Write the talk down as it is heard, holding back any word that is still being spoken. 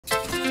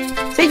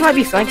Sage might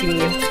be flanking you.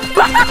 Yup.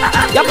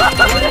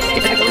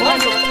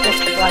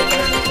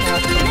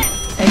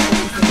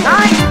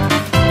 Nice.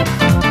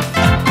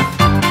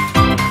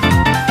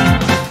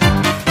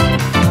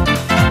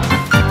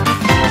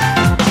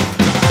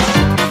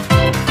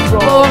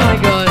 Oh my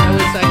god, that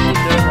was actually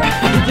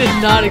nerve-wracking. I did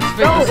not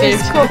expect the same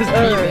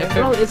to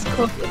Bro, it's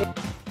cooked.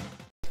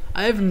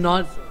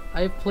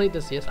 I've played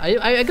this, yes.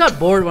 I got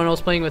bored when I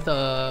was playing with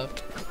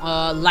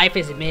Life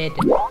is Mid.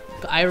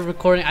 I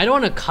don't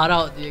want to cut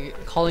out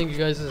calling you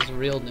guys'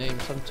 real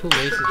names. I'm too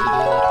lazy to do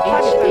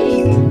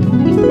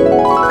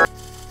that.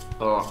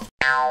 Oh.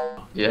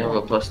 You have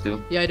a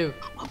 +2? Yeah, I do.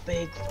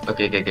 Okay. Go,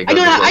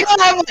 I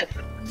don't have it!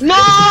 No!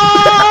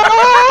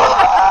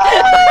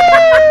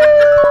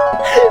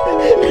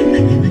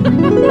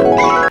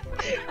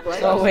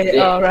 Oh wait,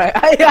 alright.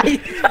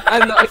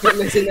 I'm not a good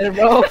listener,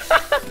 bro.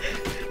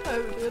 I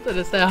don't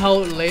understand how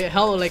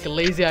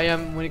lazy I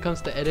am when it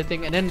comes to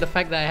editing, and then the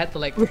fact that I had to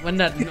when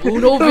that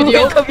Uno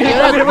video, the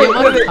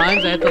amount of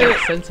times I had to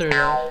censor it.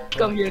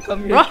 Come here. Bro!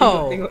 Come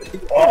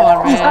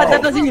on, man.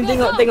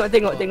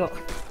 Tengok.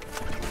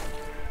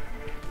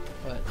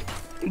 What?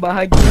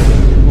 Bahagia.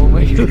 Oh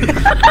my god.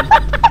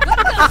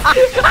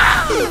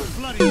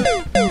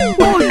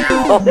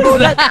 What was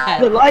that?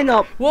 The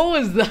lineup. What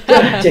was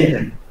that?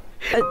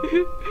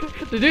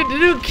 The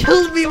dude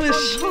killed me with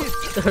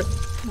shit.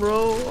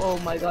 Bro, oh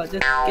my god,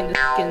 this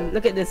skin,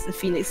 look at this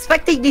Phoenix.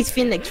 Spectate this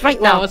Phoenix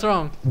right now. What's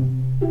wrong?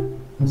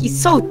 He's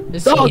so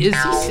Is dog. he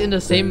in the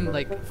same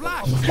like?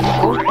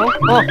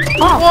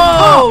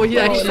 Oh, He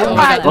actually. Oh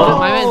my god,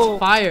 my man's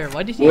fire.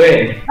 Why did he?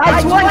 Wait.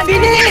 That's one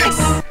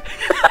Phoenix.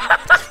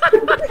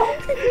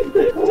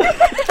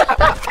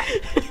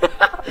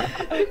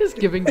 Just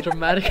giving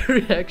dramatic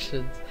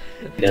reactions.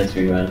 That's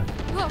me, man.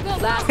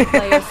 Last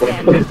player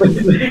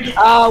standing.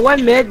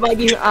 One mid might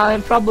be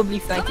probably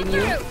flanking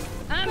you.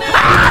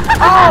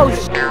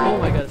 Oh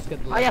my god, it's good.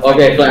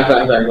 Okay, flank.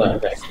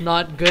 It's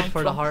not good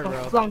for the heart,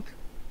 bro. Flank.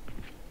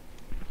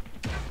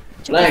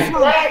 Flank.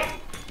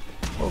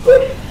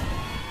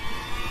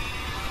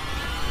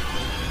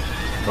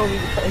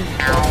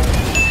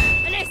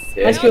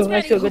 Nice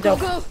kill, good job.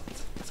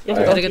 I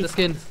gotta get the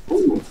skin.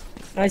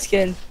 Nice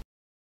skin.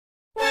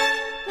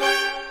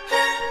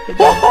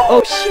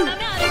 Oh shoot!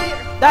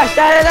 Dash!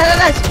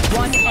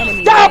 One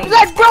enemy. Stop!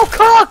 Let bro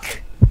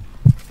cook!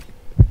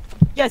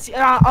 Yes,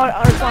 our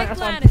song.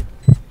 Let's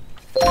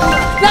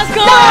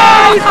go!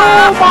 Nice!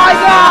 Oh my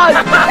god!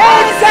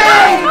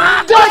 Insane!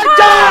 Good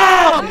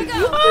job!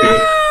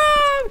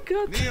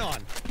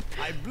 Neon,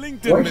 I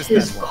blinked and missed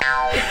that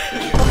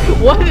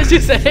one. What did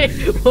you say?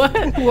 What?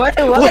 What?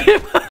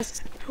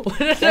 What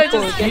did I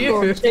just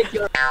hear?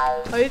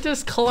 I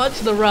just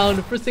clutched the round.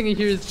 The first thing I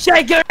hear is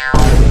Shake it!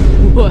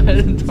 what?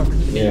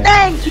 Yeah.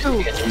 Thank you!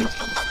 Okay,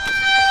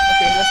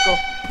 let's go.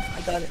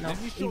 I got it now.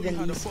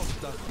 Even these.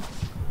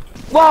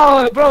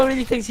 Whoa, bro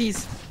really thinks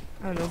he's,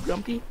 I don't know,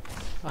 grumpy?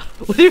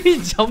 What do you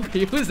mean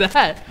jumpy? Who's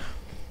that?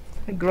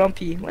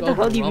 Grumpy. What the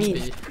hell do you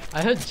mean?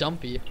 I heard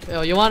jumpy.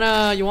 Yo, you want?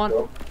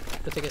 Go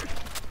take it.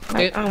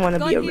 I don't want to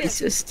be a Gun here.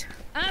 racist.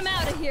 I'm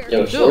out of here.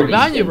 Yo, Dude,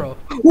 behind you, bro.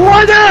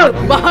 What up?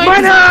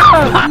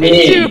 Behind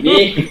you.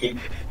 Me.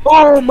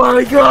 Oh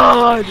my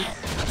god!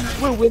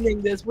 We're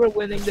winning this.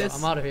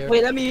 I'm out of here.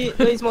 Wait, let me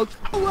smoke.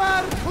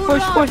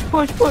 Push.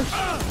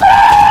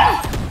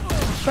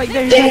 Right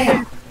there.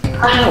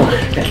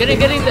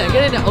 Get in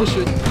there. Oh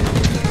shoot.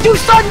 You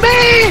stunned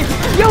me!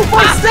 You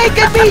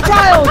forsaken me,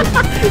 child!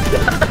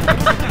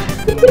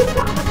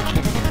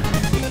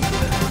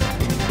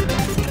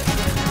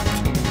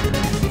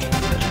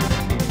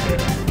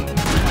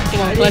 Come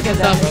on, clutch this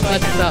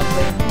up,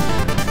 bro.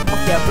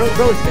 Okay,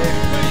 bro's there.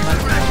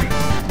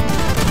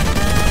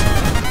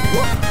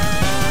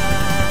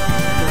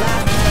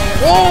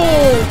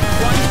 Whoa!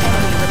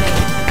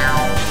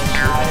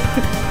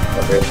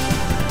 Okay.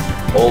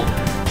 Hold.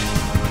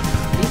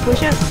 Did he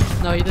push it?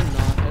 No, he did not.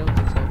 I don't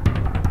think so.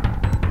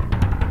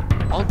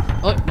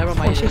 Oh, never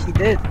mind. Oh shit, he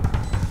did.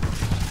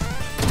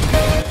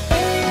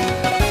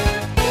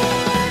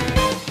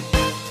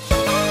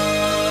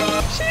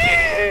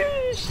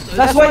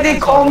 That's why they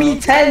call me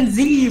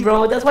 10Z,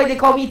 bro. That's why they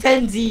call me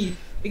 10Z.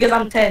 Because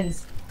I'm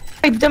 10s.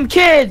 Hey, them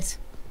kids!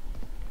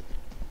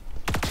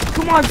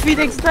 Come on,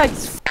 Phoenix,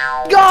 next.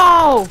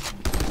 Go!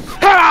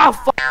 Ah,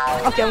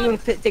 okay, I'm gonna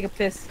take a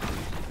piss.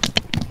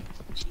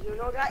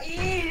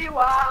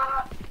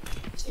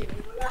 Shit,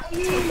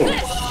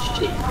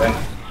 man.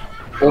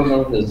 Don't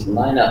move this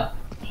line up.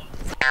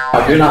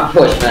 Oh, do not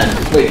push, man.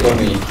 Just wait for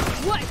me.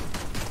 What?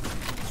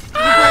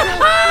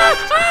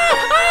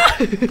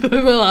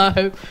 I'm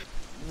alive.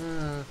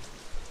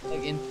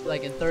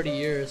 Like in 30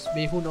 years,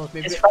 maybe who knows?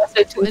 Maybe It's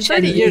faster to in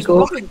 30 achieve years,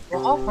 ego.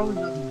 we're all probably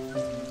not.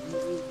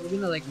 We're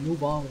gonna like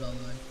move on with our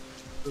life.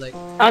 Like,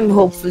 I'm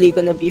hopefully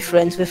gonna be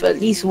friends with at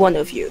least one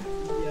of you.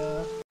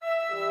 yeah.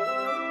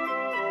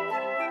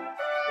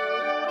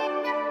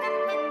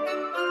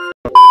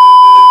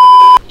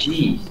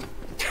 Jeez.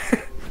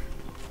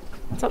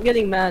 Stop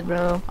getting mad,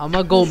 bro. I'm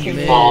gonna go Okay.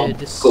 mid, Go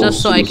just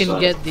so I can suicide.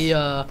 get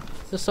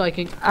the Just so I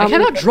can. I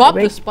cannot drop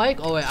the spike.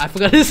 Oh wait, I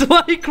forgot the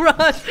spike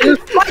rush.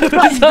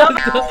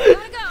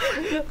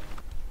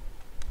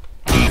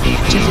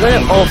 She's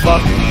gonna. Oh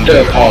fuck.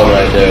 They're all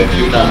right there.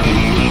 Do not.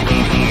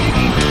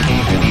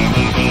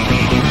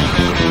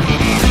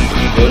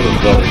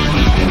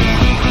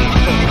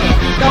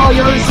 No,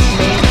 yours.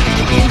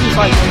 Easy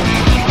fight.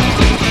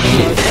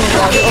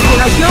 Okay,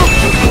 now kill.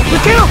 We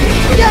kill.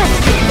 Yes.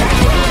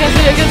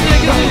 I can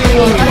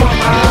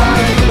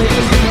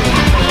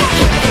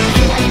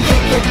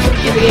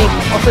In the game.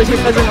 Also, is your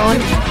cousin on?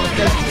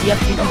 Because you have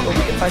to go for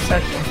 5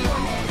 seconds.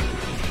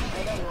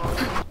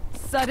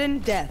 Sudden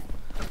death.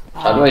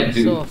 How do I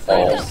do? So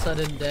afraid of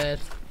sudden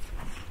death.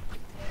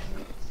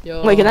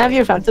 Yo. Wait, can I have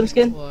your phantom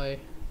skin? Why?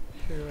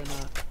 Sure or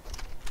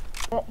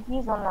not?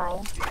 He's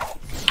online.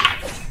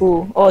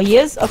 Ooh. Oh, he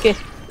is? Okay.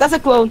 That's a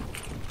clone.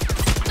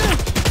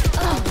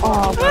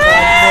 Oh my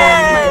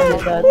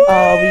god.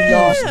 Oh, we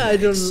lost.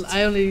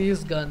 I only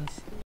use guns.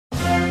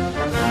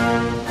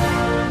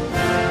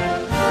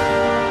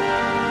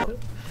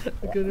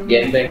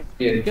 Get back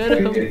here. Get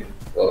him.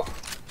 Oh.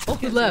 Oh,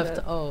 he left.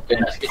 Oh.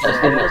 Get us. Did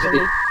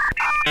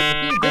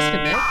he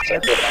disconnect?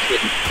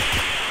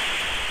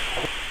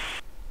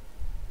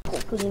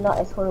 Hopefully not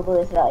as horrible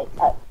as that.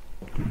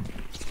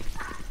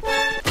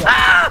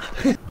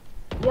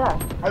 Yeah,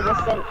 I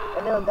just sent a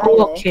little guy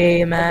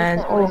Okay, man.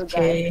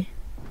 Okay.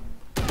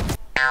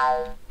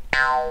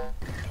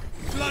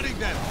 Flooding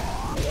them.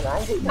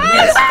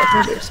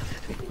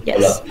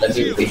 Yes. Hold up. Let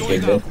me wait here.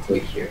 Don't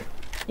wait here.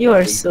 You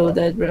are so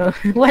dead, bro.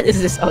 What is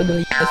this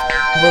ugly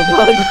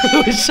bulldog?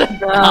 Shut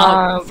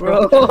Nah,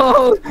 bro.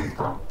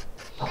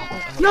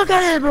 Look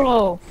at it,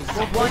 bro.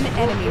 One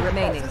enemy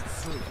remaining.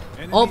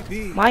 Oh,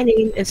 My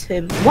name is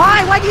him.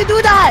 Why? Why do you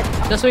do that?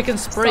 just so we can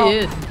spray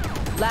it.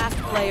 Last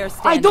player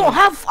standing.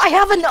 I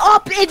have an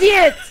up,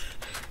 idiot!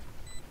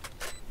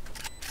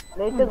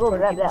 Need to go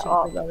grab that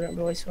off. I don't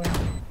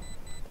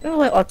know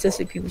why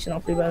autistic people should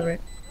not play Valorant.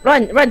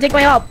 Run, take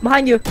my up,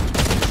 behind you.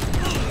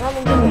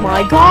 Oh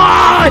my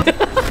god!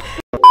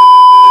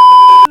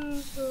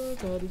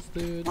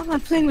 Why am I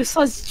playing with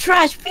such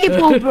trash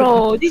people,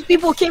 bro? These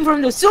people came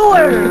from the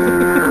sewer!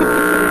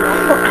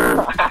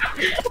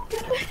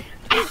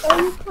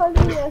 Are you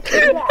calling us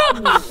that?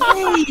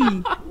 Hey!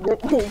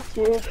 Good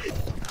natured.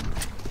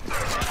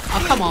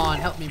 Oh, come on,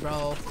 help me,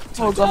 bro.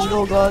 Oh god.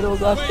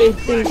 Hey,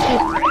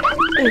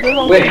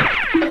 Wait,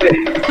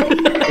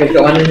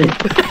 go on in.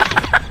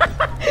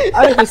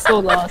 I was so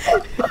lost.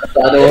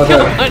 The other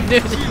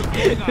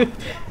one.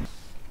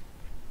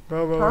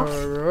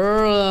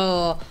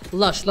 Bro.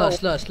 Lush.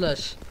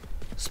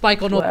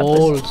 Spike on no What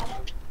balls.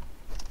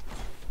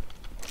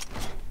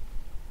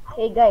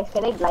 Hey guys,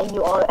 can I blind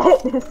you all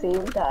at the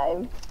same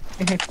time?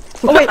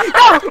 Oh wait,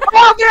 no!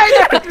 Oh, be right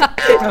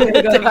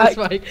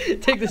there!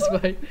 Take the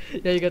spike.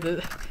 Yeah, you got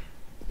the.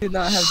 Do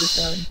not have the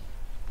sound.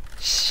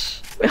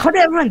 Wait, how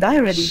did everyone die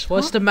already?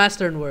 What's the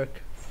master in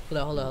work?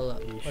 Hold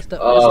up. What's the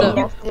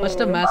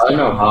I master? don't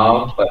know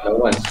how, but no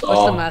one saw.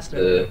 What's the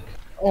master?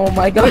 Oh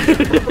my god.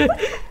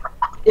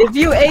 If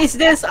you ace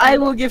this, I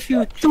will give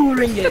you 2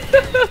 ringgit.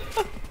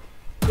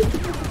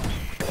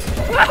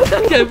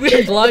 Okay,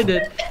 we're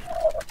blinded.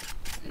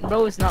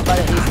 Bro, it's not about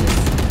to ace this.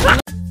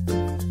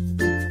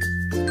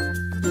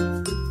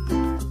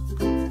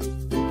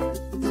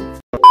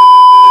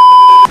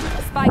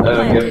 Spike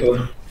planted. Careful.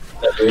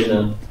 That's right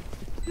now.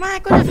 Man, I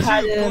could have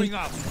had Shield him. going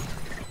up.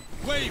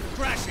 Wave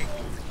crashing.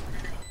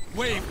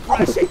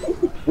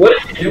 What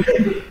did you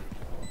do?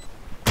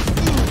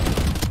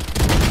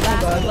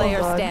 Last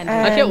player standing.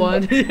 I get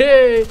one.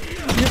 Yay!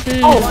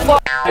 Yippee! Oh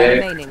fuck!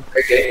 Remaining.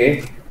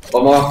 Okay.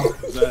 One more.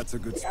 That's a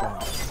good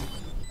spot.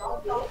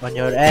 On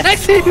your ass. I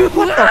see you!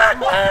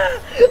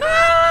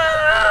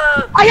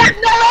 I have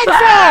no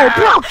info!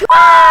 Bro!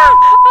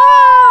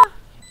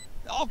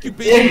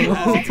 Occupation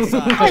has its I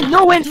side. have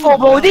no info,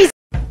 bro. These.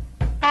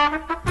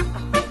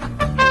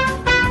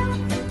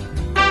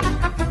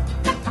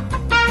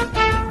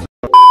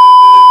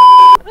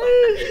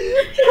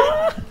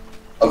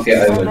 Okay,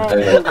 I win.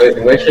 Wait,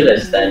 where should I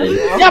stand in?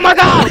 Ya my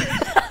god!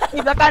 Di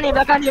belakang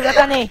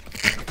ni.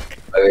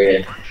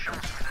 Okay.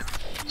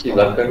 Si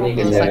belakang ni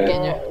kena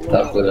Sakitnya.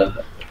 tak apa lah.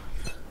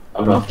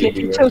 I'm not Okay,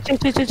 feeding chill.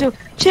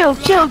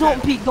 Chill. Don't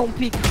peek.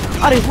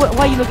 Arif, why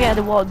are you looking at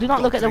the wall? Do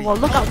not look at the wall.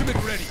 Look up.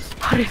 Ultimate ready.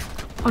 Arif.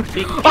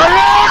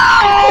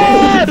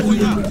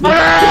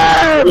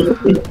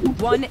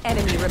 One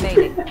enemy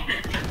remaining.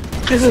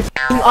 This is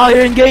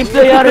iron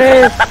gameplay,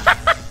 Arif.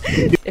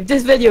 If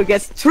this video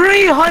gets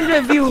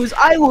 300 views,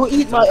 I will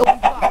eat my own.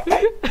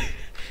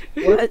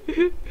 What?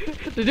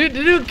 The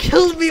dude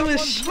killed me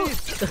with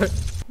shit,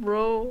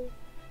 bro.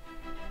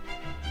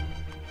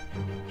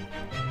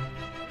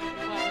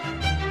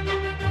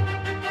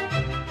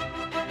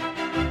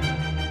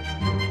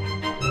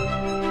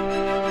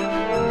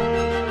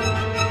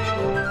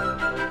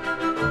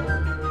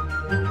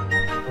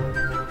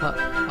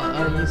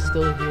 Are you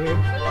still here?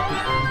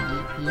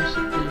 You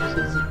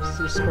should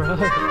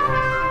subscribe.